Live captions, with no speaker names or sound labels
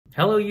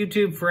Hello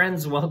YouTube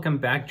friends, welcome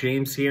back.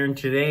 James here, and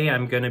today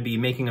I'm going to be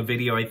making a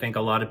video I think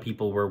a lot of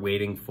people were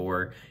waiting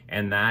for,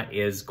 and that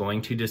is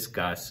going to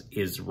discuss,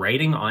 is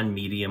writing on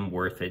Medium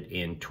worth it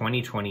in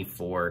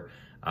 2024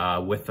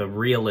 with a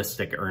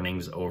realistic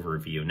earnings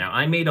overview. Now,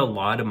 I made a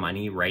lot of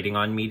money writing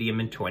on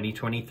Medium in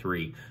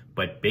 2023,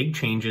 but big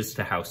changes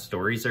to how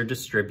stories are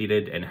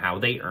distributed and how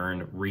they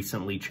earn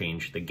recently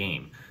changed the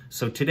game.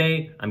 So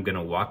today, I'm going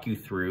to walk you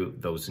through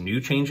those new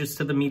changes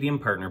to the Medium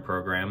Partner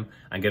Program.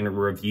 I'm going to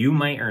review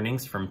my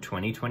earnings from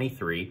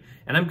 2023,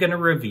 and I'm going to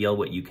reveal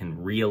what you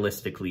can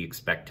realistically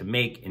expect to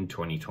make in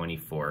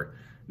 2024.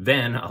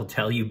 Then I'll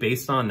tell you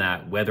based on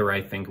that whether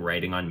I think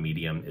writing on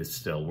Medium is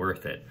still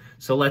worth it.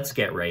 So let's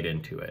get right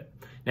into it.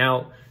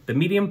 Now, the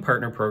Medium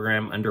Partner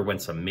Program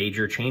underwent some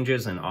major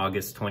changes in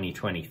August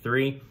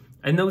 2023,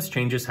 and those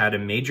changes had a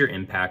major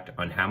impact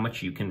on how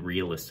much you can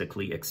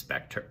realistically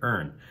expect to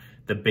earn.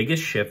 The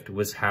biggest shift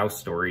was how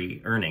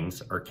story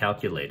earnings are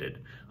calculated.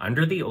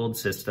 Under the old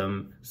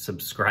system,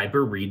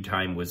 subscriber read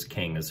time was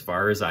king as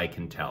far as I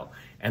can tell.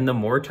 And the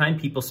more time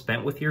people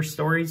spent with your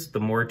stories, the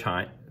more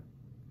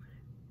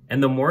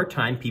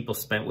people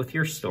spent with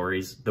your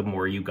stories, the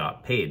more you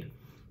got paid.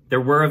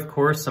 There were, of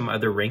course, some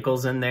other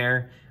wrinkles in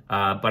there,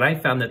 but I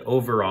found that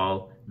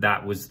overall,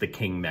 that was the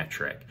king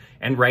metric.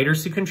 And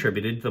writers who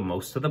contributed the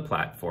most to the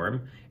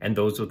platform, and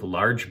those with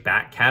large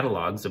back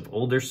catalogs of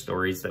older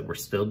stories that were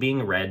still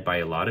being read by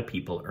a lot of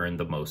people, earned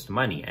the most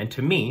money. And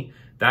to me,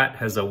 that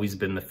has always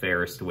been the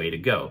fairest way to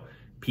go.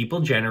 People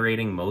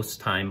generating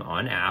most time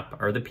on app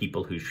are the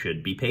people who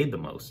should be paid the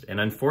most. And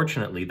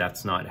unfortunately,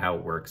 that's not how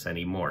it works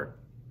anymore.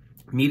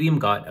 Medium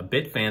got a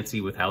bit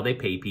fancy with how they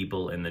pay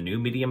people in the new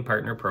Medium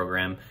Partner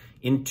Program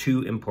in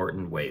two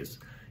important ways.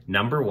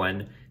 Number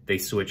one, they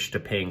switched to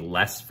paying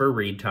less for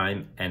read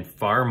time and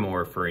far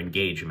more for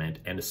engagement,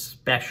 and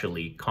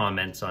especially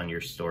comments on your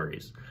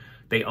stories.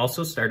 They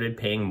also started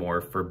paying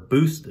more for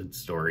boosted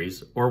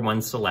stories, or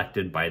ones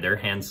selected by their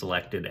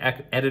hand-selected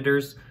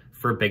editors,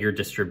 for bigger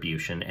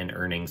distribution and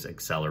earnings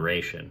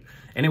acceleration.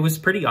 And it was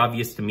pretty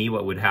obvious to me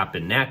what would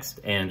happen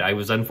next, and I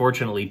was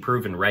unfortunately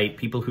proven right.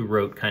 People who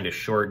wrote kind of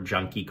short,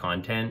 junky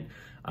content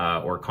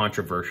or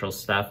controversial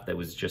stuff that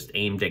was just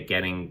aimed at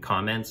getting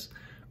comments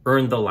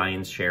earned the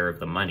lion's share of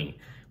the money,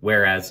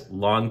 whereas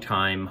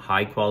long-time,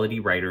 high-quality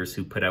writers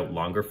who put out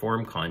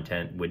longer-form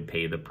content would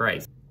pay the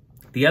price.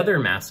 The other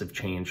massive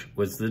change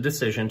was the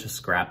decision to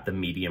scrap the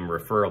Medium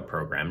referral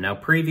program. Now,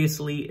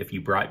 previously, if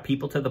you brought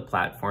people to the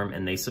platform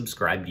and they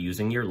subscribed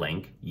using your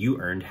link, you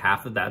earned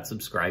half of that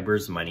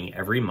subscriber's money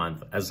every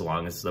month as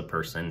long as the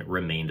person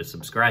remained a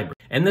subscriber.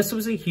 And this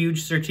was a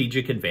huge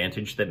strategic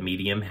advantage that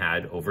Medium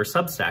had over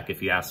Substack,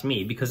 if you ask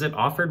me, because it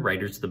offered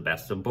writers the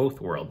best of both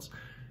worlds.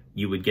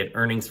 You would get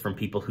earnings from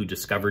people who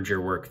discovered your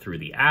work through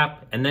the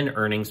app, and then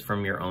earnings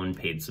from your own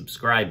paid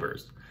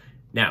subscribers.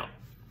 Now,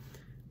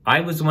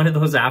 I was one of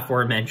those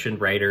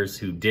aforementioned writers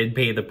who did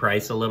pay the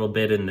price a little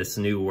bit in this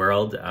new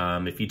world.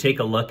 If you take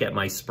a look at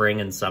my spring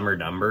and summer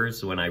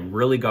numbers, when I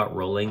really got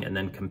rolling and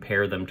then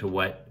compare them to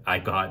what I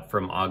got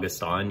from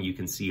August on, you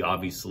can see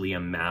obviously a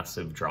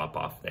massive drop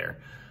off there.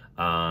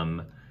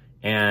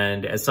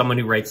 And as someone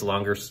who writes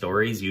longer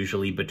stories,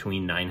 usually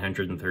between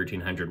 900 and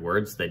 1300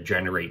 words that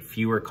generate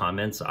fewer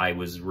comments, I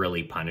was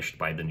really punished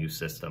by the new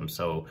system.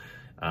 So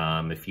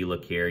if you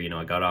look here,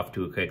 I got off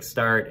to a quick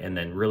start and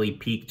then really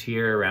peaked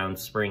here around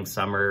spring,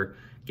 summer,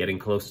 getting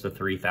close to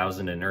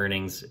 3,000 in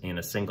earnings in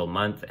a single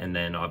month. And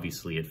then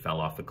obviously it fell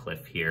off a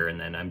cliff here. And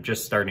then I'm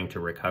just starting to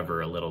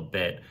recover a little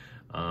bit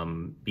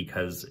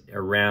because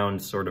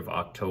around sort of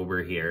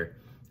October here,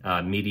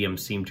 Medium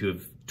seemed to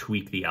have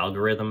tweaked the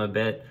algorithm a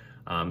bit.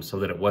 So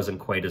that it wasn't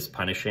quite as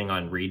punishing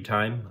on read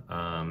time.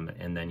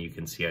 And then you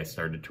can see I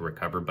started to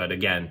recover, but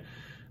again,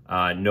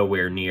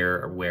 nowhere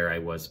near where I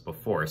was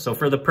before. So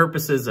for the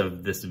purposes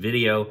of this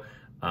video,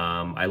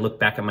 I look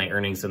back at my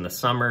earnings in the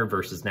summer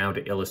versus now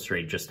to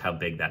illustrate just how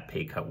big that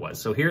pay cut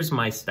was. So here's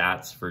my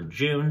stats for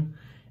June,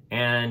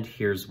 and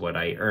here's what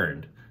I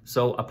earned.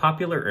 So a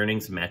popular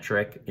earnings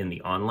metric in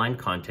the online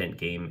content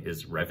game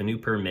is revenue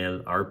per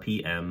mil,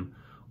 RPM,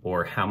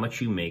 or how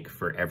much you make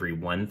for every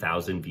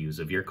 1,000 views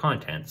of your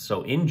content.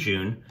 So in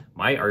June,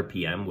 my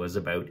RPM was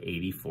about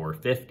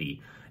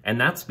 84.50. And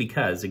that's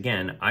because,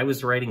 again, I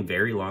was writing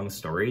very long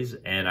stories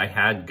and I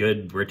had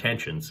good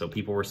retention. So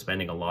people were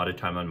spending a lot of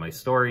time on my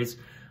stories,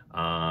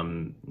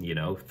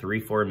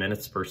 3-4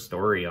 minutes per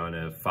story on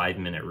a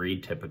 5-minute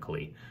read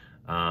typically.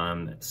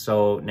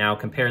 So now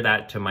compare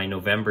that to my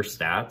November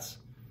stats.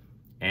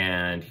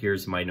 And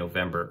here's my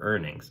November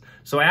earnings.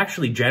 So I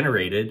actually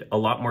generated a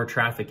lot more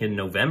traffic in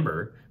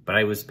November, but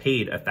I was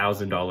paid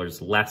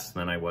 $1,000 less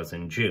than I was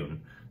in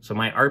June. So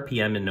my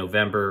RPM in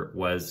November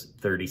was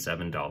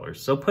 $37.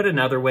 So put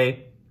another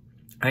way,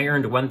 I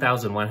earned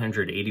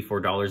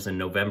 $1,184 in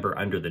November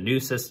under the new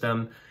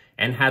system,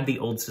 and had the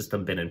old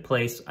system been in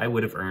place, I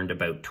would have earned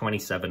about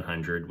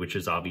 $2,700, which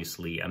is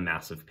obviously a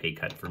massive pay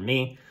cut for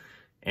me.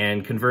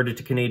 And converted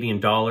to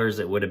Canadian dollars,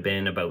 it would have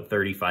been about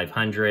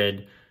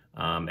 $3,500.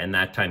 And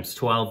that times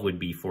 12 would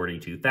be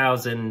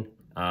 42,000.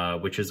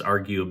 which is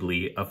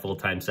arguably a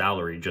full-time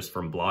salary just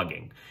from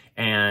blogging.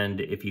 And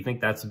if you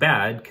think that's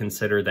bad,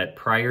 consider that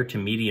prior to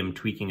Medium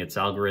tweaking its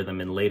algorithm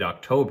in late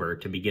October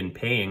to begin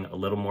paying a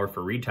little more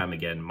for read time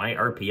again, my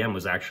RPM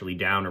was actually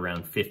down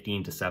around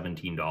 $15 to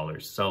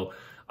 $17. So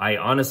I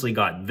honestly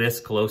got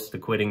this close to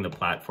quitting the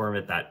platform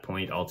at that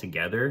point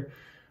altogether.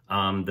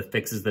 The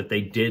fixes that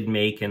they did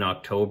make in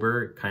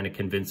October kind of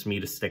convinced me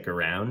to stick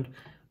around.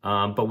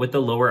 But with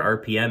the lower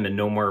RPM and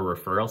no more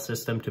referral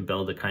system to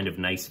build a kind of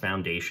nice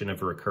foundation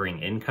of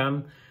recurring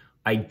income,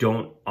 I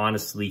don't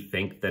honestly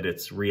think that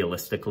it's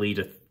realistic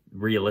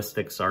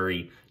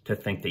to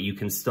think that you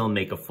can still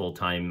make a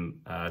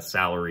full-time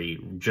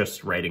salary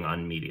just writing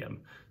on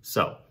Medium.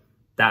 So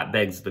that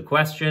begs the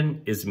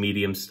question, is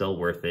Medium still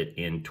worth it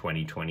in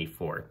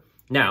 2024?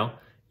 Now,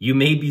 you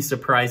may be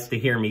surprised to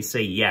hear me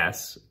say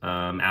yes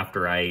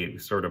after I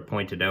sort of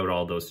pointed out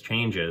all those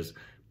changes,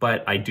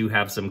 but I do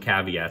have some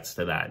caveats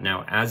to that.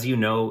 Now, as you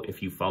know,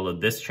 if you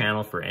followed this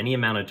channel for any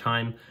amount of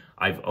time,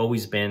 I've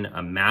always been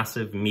a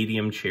massive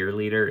Medium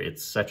cheerleader.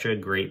 It's such a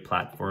great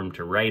platform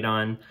to write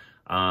on.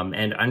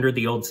 And under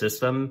the old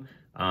system,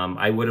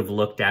 I would have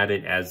looked at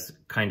it as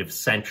kind of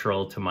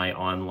central to my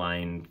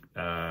online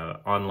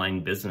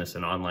business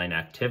and online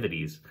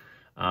activities.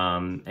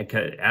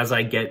 As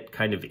I get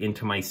kind of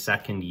into my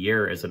second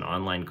year as an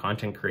online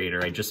content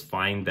creator, I just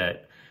find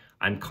that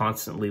I'm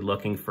constantly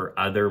looking for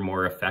other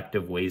more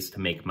effective ways to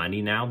make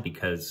money now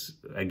because,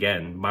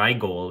 again, my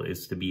goal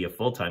is to be a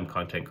full-time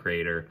content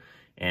creator,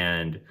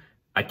 and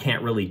I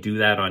can't really do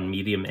that on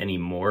Medium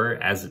anymore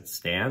as it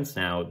stands.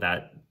 Now,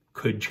 that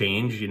could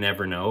change. You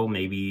never know.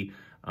 Maybe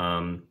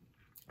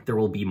there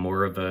will be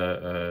more of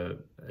a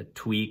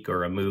tweak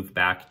or a move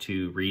back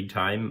to read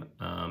time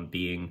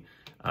being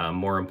a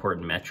more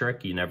important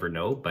metric. You never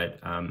know. But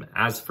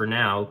as for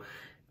now,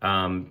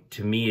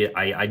 to me,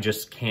 I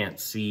just can't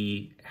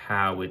see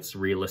how it's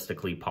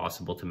realistically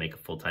possible to make a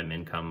full-time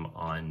income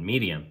on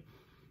Medium.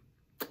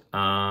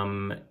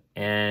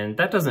 And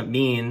that doesn't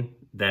mean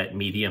that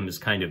Medium is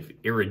kind of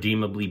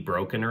irredeemably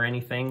broken or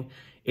anything.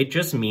 It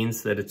just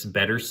means that it's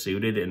better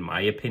suited, in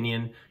my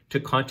opinion, to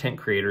content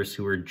creators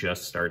who are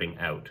just starting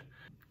out.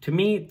 To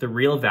me, the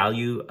real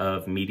value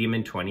of Medium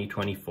in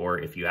 2024,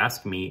 if you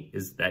ask me,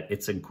 is that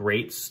it's a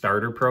great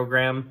starter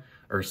program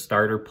or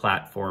starter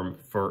platform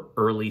for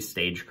early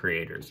stage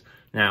creators.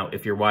 Now,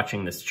 if you're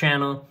watching this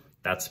channel,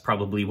 that's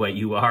probably what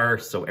you are.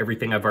 So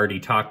everything I've already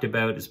talked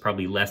about is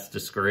probably less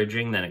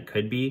discouraging than it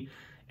could be.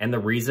 And the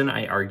reason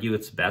I argue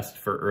it's best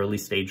for early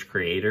stage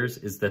creators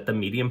is that the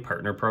Medium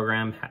Partner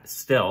Program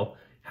still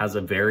has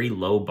a very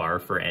low bar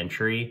for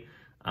entry.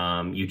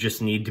 You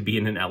just need to be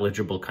in an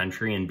eligible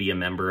country and be a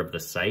member of the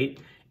site.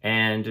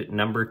 And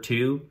number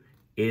two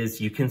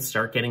is you can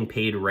start getting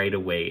paid right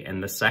away.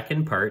 And the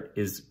second part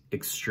is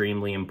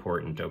extremely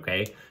important,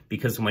 okay?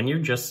 Because when you're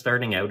just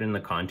starting out in the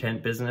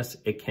content business,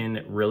 it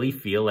can really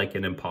feel like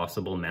an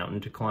impossible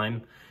mountain to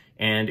climb.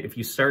 And if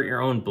you start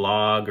your own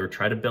blog or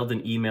try to build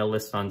an email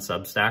list on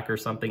Substack or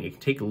something, it can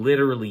take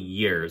literally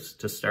years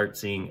to start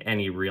seeing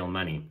any real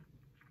money.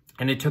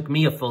 And it took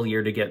me a full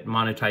year to get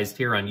monetized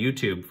here on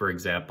YouTube, for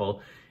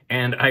example,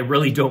 and I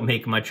really don't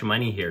make much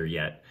money here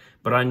yet.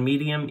 But on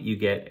Medium, you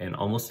get an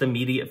almost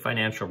immediate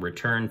financial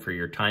return for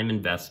your time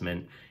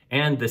investment,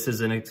 and this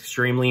is an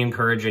extremely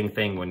encouraging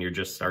thing when you're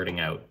just starting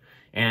out.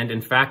 And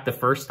in fact, the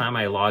first time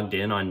I logged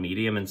in on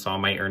Medium and saw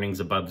my earnings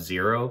above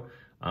zero,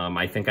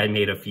 I think I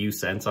made a few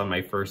cents on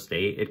my first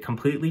day. It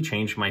completely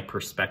changed my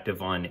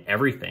perspective on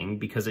everything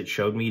because it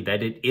showed me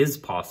that it is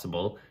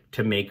possible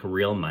to make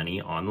real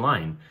money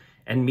online.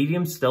 And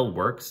Medium still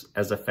works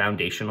as a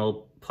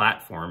foundational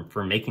platform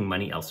for making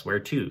money elsewhere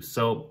too.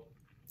 So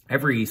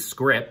every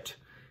script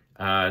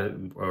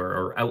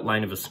or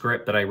outline of a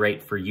script that I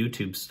write for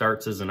YouTube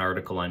starts as an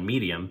article on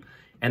Medium.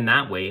 And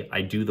that way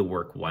I do the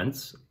work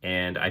once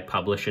and I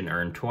publish and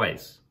earn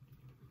twice.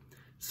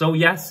 So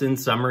yes, in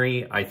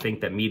summary, I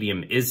think that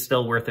Medium is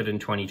still worth it in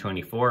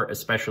 2024,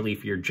 especially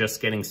if you're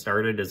just getting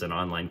started as an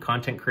online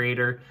content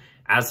creator.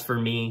 As for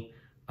me,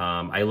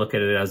 I look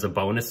at it as a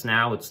bonus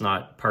now. It's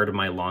not part of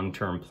my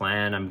long-term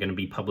plan. I'm going to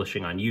be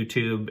publishing on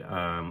YouTube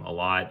a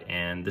lot,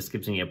 and this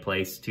gives me a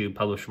place to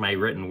publish my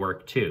written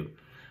work too.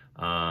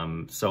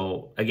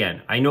 So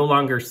again, I no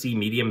longer see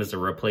Medium as a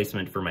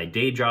replacement for my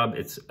day job.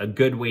 It's a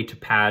good way to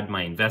pad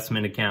my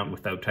investment account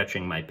without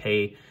touching my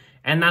pay.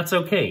 And that's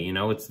okay, you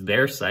know, it's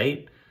their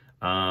site.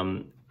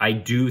 I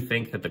do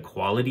think that the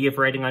quality of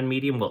writing on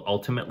Medium will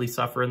ultimately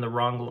suffer in the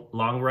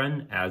long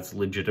run as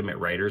legitimate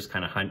writers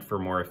kind of hunt for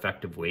more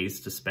effective ways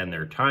to spend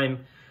their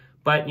time.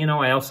 But, you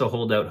know, I also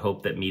hold out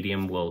hope that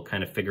Medium will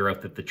kind of figure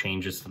out that the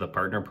changes to the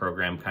partner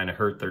program kind of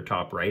hurt their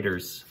top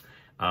writers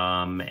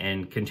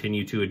and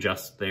continue to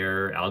adjust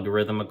their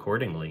algorithm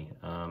accordingly.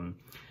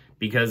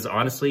 Because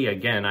honestly,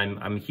 again,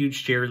 I'm a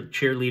huge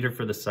cheerleader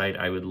for the site.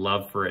 I would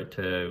love for it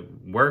to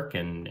work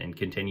and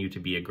continue to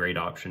be a great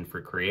option for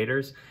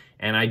creators.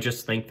 And I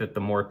just think that the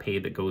more pay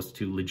that goes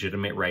to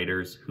legitimate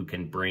writers who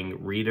can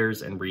bring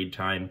readers and read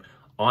time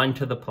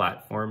onto the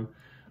platform,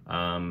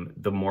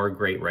 the more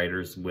great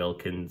writers will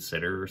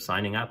consider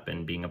signing up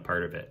and being a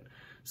part of it.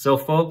 So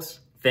folks,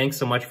 thanks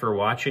so much for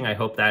watching. I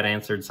hope that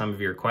answered some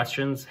of your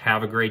questions.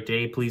 Have a great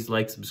day. Please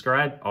like,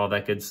 subscribe, all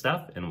that good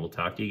stuff, and we'll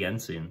talk to you again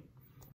soon.